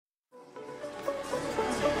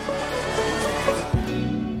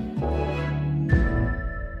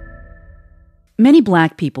Many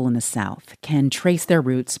Black people in the South can trace their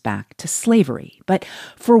roots back to slavery. But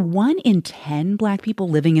for 1 in 10 Black people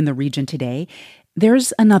living in the region today,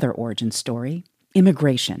 there's another origin story: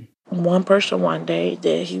 immigration. One person one day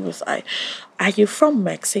he was like, "Are you from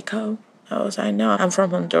Mexico?" I was like, "No, I'm from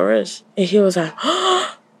Honduras." And he was like,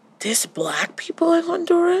 "Oh, there's Black people in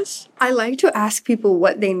Honduras?" I like to ask people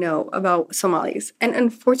what they know about Somalis. And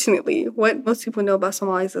unfortunately, what most people know about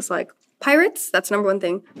Somalis is like pirates, that's number one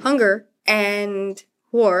thing, hunger, and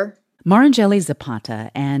war. Marangeli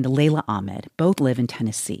Zapata and Leila Ahmed both live in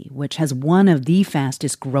Tennessee, which has one of the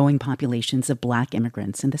fastest growing populations of Black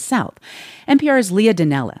immigrants in the South. NPR's Leah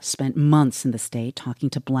Donnella spent months in the state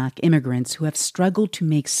talking to Black immigrants who have struggled to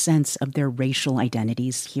make sense of their racial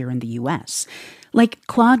identities here in the U.S., like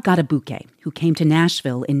Claude Gadabuke, who came to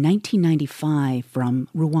Nashville in 1995 from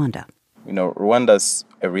Rwanda. You know, Rwanda's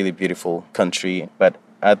a really beautiful country, but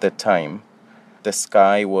at the time, the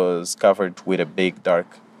sky was covered with a big,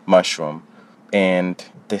 dark mushroom, and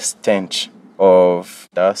the stench of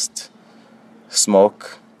dust,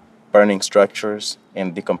 smoke, burning structures,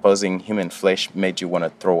 and decomposing human flesh made you want to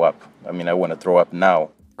throw up. I mean, I want to throw up now.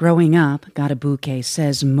 Growing up, Gadabuke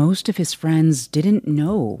says most of his friends didn't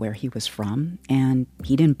know where he was from, and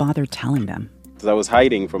he didn't bother telling them. Because I was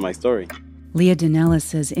hiding from my story. Leah Donnella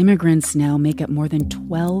says immigrants now make up more than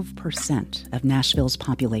 12% of Nashville's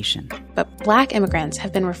population. But Black immigrants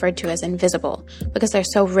have been referred to as invisible because they're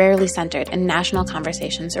so rarely centered in national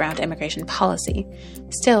conversations around immigration policy.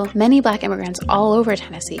 Still, many Black immigrants all over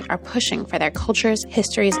Tennessee are pushing for their cultures,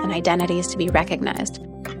 histories, and identities to be recognized.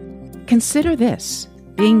 Consider this.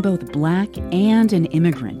 Being both Black and an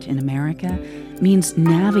immigrant in America means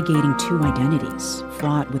navigating two identities,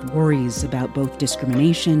 fraught with worries about both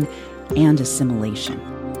discrimination and assimilation.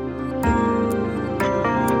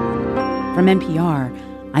 From NPR,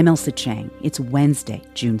 I'm Elsa Chang. It's Wednesday,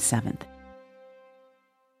 June 7th.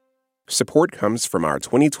 Support comes from our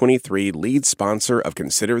 2023 lead sponsor of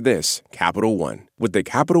Consider This, Capital One, with the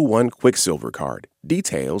Capital One Quicksilver Card.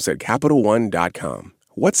 Details at CapitalOne.com.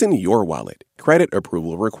 What's in your wallet? Credit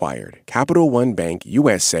approval required. Capital One Bank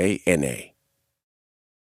USA, N.A.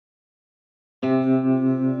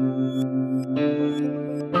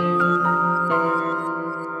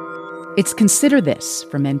 It's Consider This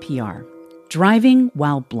from NPR. Driving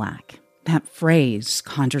while Black. That phrase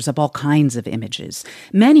conjures up all kinds of images,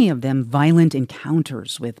 many of them violent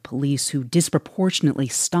encounters with police who disproportionately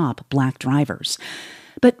stop Black drivers.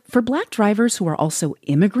 But for Black drivers who are also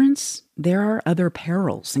immigrants, there are other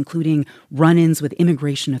perils, including run-ins with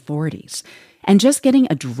immigration authorities. And just getting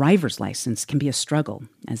a driver's license can be a struggle,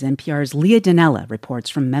 as NPR's Leah Donnella reports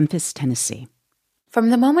from Memphis, Tennessee. From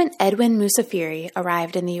the moment Edwin Musafiri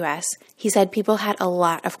arrived in the U.S., he said people had a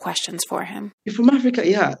lot of questions for him. You're from Africa?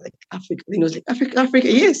 Yeah, like Africa. Africa,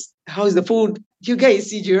 yes. How's the food? You guys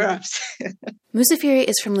see giraffes? Musafiri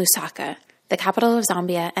is from Lusaka, the capital of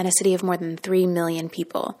Zambia and a city of more than 3 million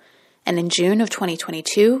people. And in June of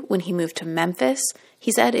 2022, when he moved to Memphis,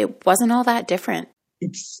 he said it wasn't all that different.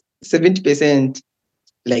 It's 70%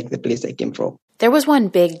 like the place I came from. There was one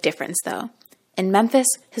big difference, though. In Memphis,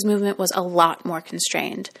 his movement was a lot more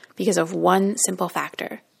constrained because of one simple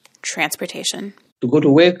factor: transportation. To go to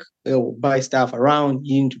work, buy stuff around,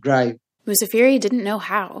 you need to drive. Musafiri didn't know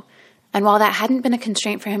how. And while that hadn't been a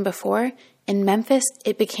constraint for him before, in Memphis,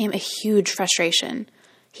 it became a huge frustration.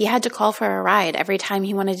 He had to call for a ride every time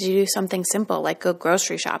he wanted to do something simple like go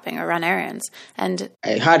grocery shopping or run errands. And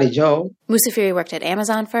I had a job. Musafiri worked at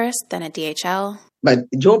Amazon first, then at DHL. But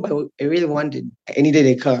the job I really wanted, I needed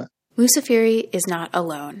a car. Musafiri is not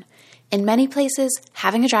alone. In many places,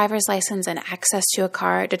 having a driver's license and access to a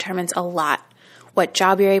car determines a lot. What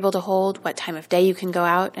job you're able to hold, what time of day you can go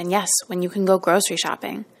out, and yes, when you can go grocery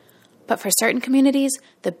shopping. But for certain communities,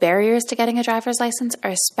 the barriers to getting a driver's license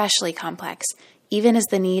are especially complex, even as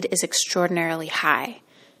the need is extraordinarily high.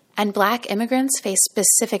 And Black immigrants face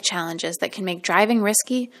specific challenges that can make driving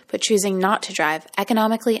risky, but choosing not to drive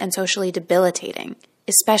economically and socially debilitating,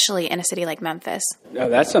 especially in a city like Memphis. No,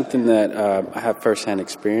 that's something that I have firsthand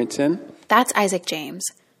experience in. That's Isaac James.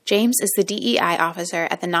 James is the DEI officer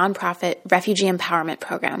at the nonprofit Refugee Empowerment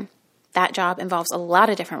Program. That job involves a lot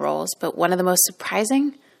of different roles, but one of the most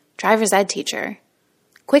surprising, driver's ed teacher.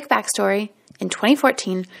 Quick backstory, in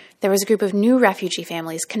 2014, there was a group of new refugee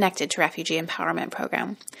families connected to Refugee Empowerment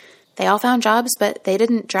Program. They all found jobs, but they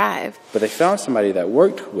didn't drive. But they found somebody that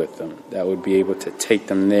worked with them that would be able to take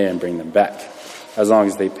them there and bring them back, as long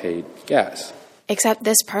as they paid gas. Except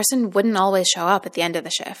this person wouldn't always show up at the end of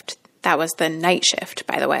the shift. That was the night shift,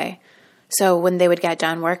 by the way. So when they would get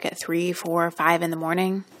done work at 3, 4, 5 in the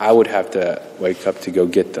morning, I would have to wake up to go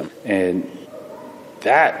get them. And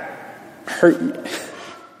that hurt me.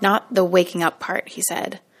 Not the waking up part, he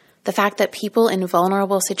said. The fact that people in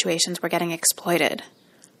vulnerable situations were getting exploited.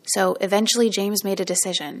 So eventually James made a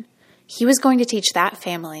decision. He was going to teach that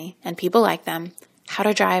family, and people like them, how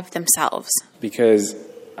to drive themselves. Because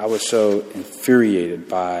I was so infuriated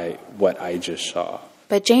by what I just saw.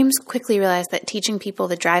 But James quickly realized that teaching people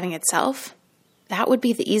the driving itself, that would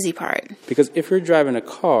be the easy part. Because if you're driving a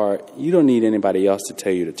car, you don't need anybody else to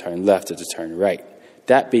tell you to turn left or to turn right.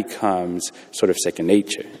 That becomes sort of second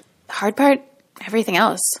nature. The hard part, everything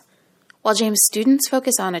else. While James' students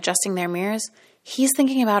focus on adjusting their mirrors, he's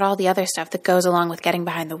thinking about all the other stuff that goes along with getting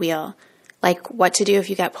behind the wheel. Like what to do if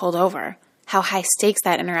you get pulled over, how high stakes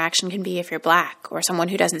that interaction can be if you're Black or someone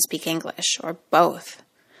who doesn't speak English, or both.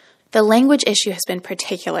 The language issue has been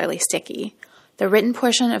particularly sticky. The written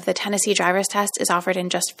portion of the Tennessee driver's test is offered in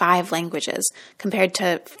just 5 languages, compared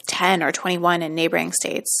to 10 or 21 in neighboring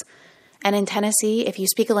states. And in Tennessee, if you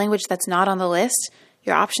speak a language that's not on the list,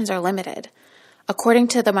 your options are limited. According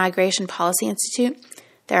to the Migration Policy Institute,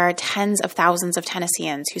 there are tens of thousands of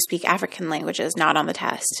Tennesseans who speak African languages not on the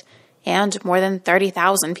test, and more than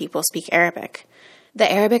 30,000 people speak Arabic.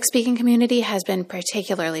 The Arabic-speaking community has been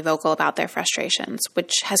particularly vocal about their frustrations,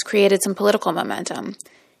 which has created some political momentum.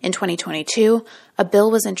 In 2022, a bill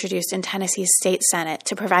was introduced in Tennessee's state Senate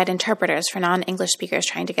to provide interpreters for non-English speakers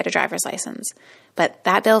trying to get a driver's license. But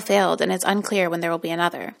that bill failed, and it's unclear when there will be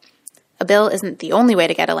another. A bill isn't the only way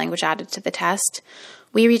to get a language added to the test.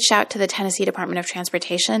 We reached out to the Tennessee Department of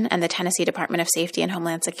Transportation and the Tennessee Department of Safety and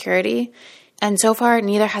Homeland Security, and so far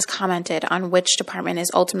neither has commented on which department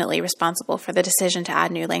is ultimately responsible for the decision to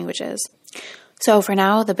add new languages. So for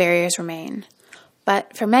now, the barriers remain.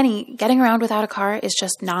 But for many, getting around without a car is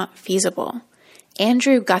just not feasible.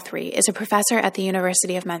 Andrew Guthrie is a professor at the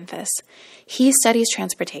University of Memphis. He studies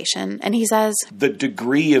transportation, and he says, the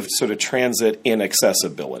degree of sort of transit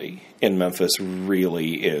inaccessibility in Memphis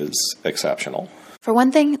really is exceptional. For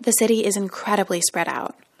one thing, the city is incredibly spread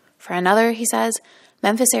out. For another, he says,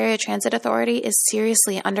 Memphis Area Transit Authority is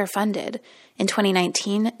seriously underfunded. In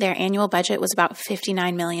 2019, their annual budget was about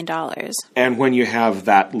 $59 million. And when you have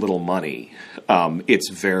that little money, it's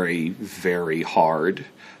very, very hard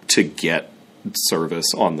to get service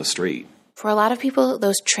on the street. For a lot of people,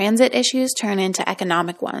 those transit issues turn into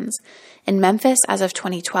economic ones. In Memphis, as of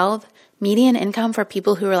 2012, median income for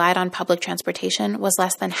people who relied on public transportation was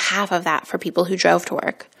less than half of that for people who drove to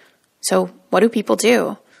work. So what do people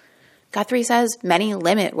do? Guthrie says many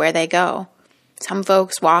limit where they go. Some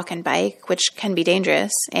folks walk and bike, which can be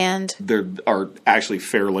dangerous, and there are actually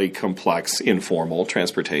fairly complex informal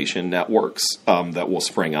transportation networks that will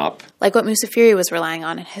spring up. Like what Musafiri was relying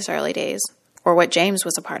on in his early days, or what James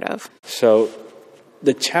was a part of. So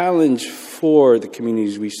the challenge for the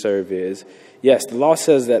communities we serve is, yes, the law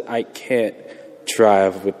says that I can't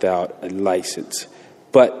drive without a license,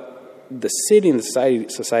 but the city and the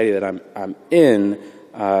society that I'm in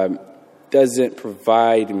doesn't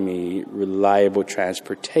provide me reliable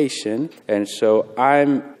transportation, and so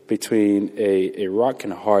I'm between a rock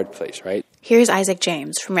and a hard place, right? Here's Isaac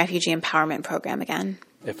James from Refugee Empowerment Program again.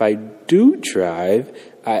 If I do drive,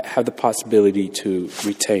 I have the possibility to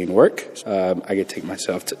retain work. I could take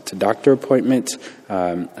myself to doctor appointments.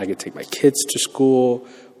 I could take my kids to school.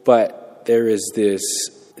 But there is this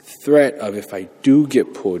threat of if I do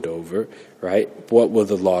get pulled over, right, what will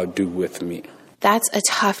the law do with me? That's a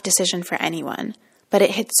tough decision for anyone, but it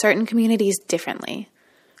hits certain communities differently.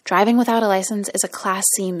 Driving without a license is a Class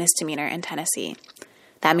C misdemeanor in Tennessee.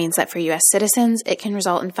 That means that for U.S. citizens, it can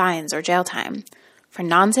result in fines or jail time. For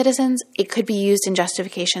non-citizens, it could be used in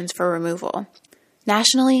justifications for removal.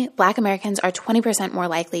 Nationally, Black Americans are 20% more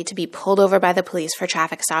likely to be pulled over by the police for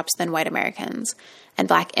traffic stops than white Americans, and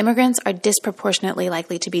Black immigrants are disproportionately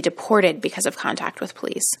likely to be deported because of contact with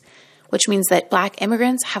police, which means that Black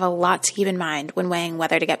immigrants have a lot to keep in mind when weighing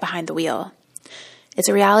whether to get behind the wheel. It's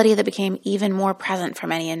a reality that became even more present for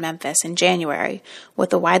many in Memphis in January with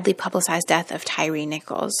the widely publicized death of Tyree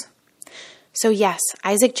Nichols. So yes,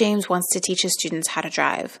 Isaac James wants to teach his students how to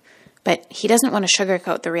drive, but he doesn't want to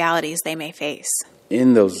sugarcoat the realities they may face.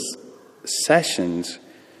 In those sessions,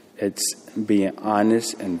 it's being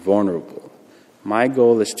honest and vulnerable. My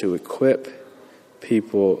goal is to equip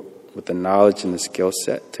people with the knowledge and the skill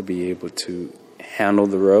set to be able to handle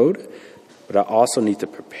the road, but I also need to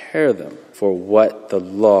prepare them for what the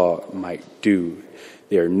law might do.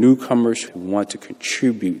 There are newcomers who want to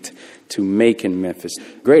contribute to making Memphis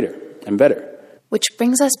greater and better. Which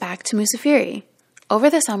brings us back to Musafiri. Over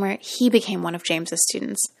the summer, he became one of James's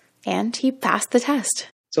students, and he passed the test.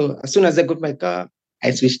 So as soon as I got my car,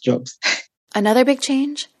 I switched jobs. Another big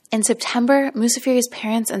change? In September, Musafiri's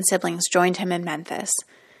parents and siblings joined him in Memphis.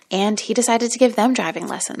 and he decided to give them driving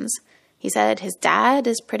lessons. He said his dad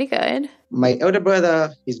is pretty good. My elder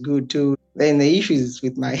brother is good too. Then the issue is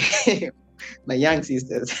with my my young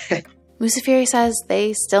sisters. Musafiri says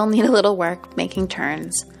they still need a little work making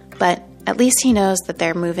turns, but at least he knows that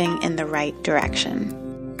they're moving in the right direction.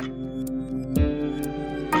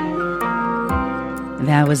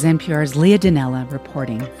 That was NPR's Leah Donnella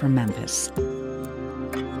reporting from Memphis.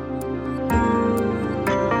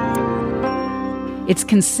 It's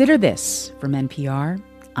Consider This from NPR.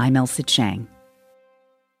 I'm Elsa Chang.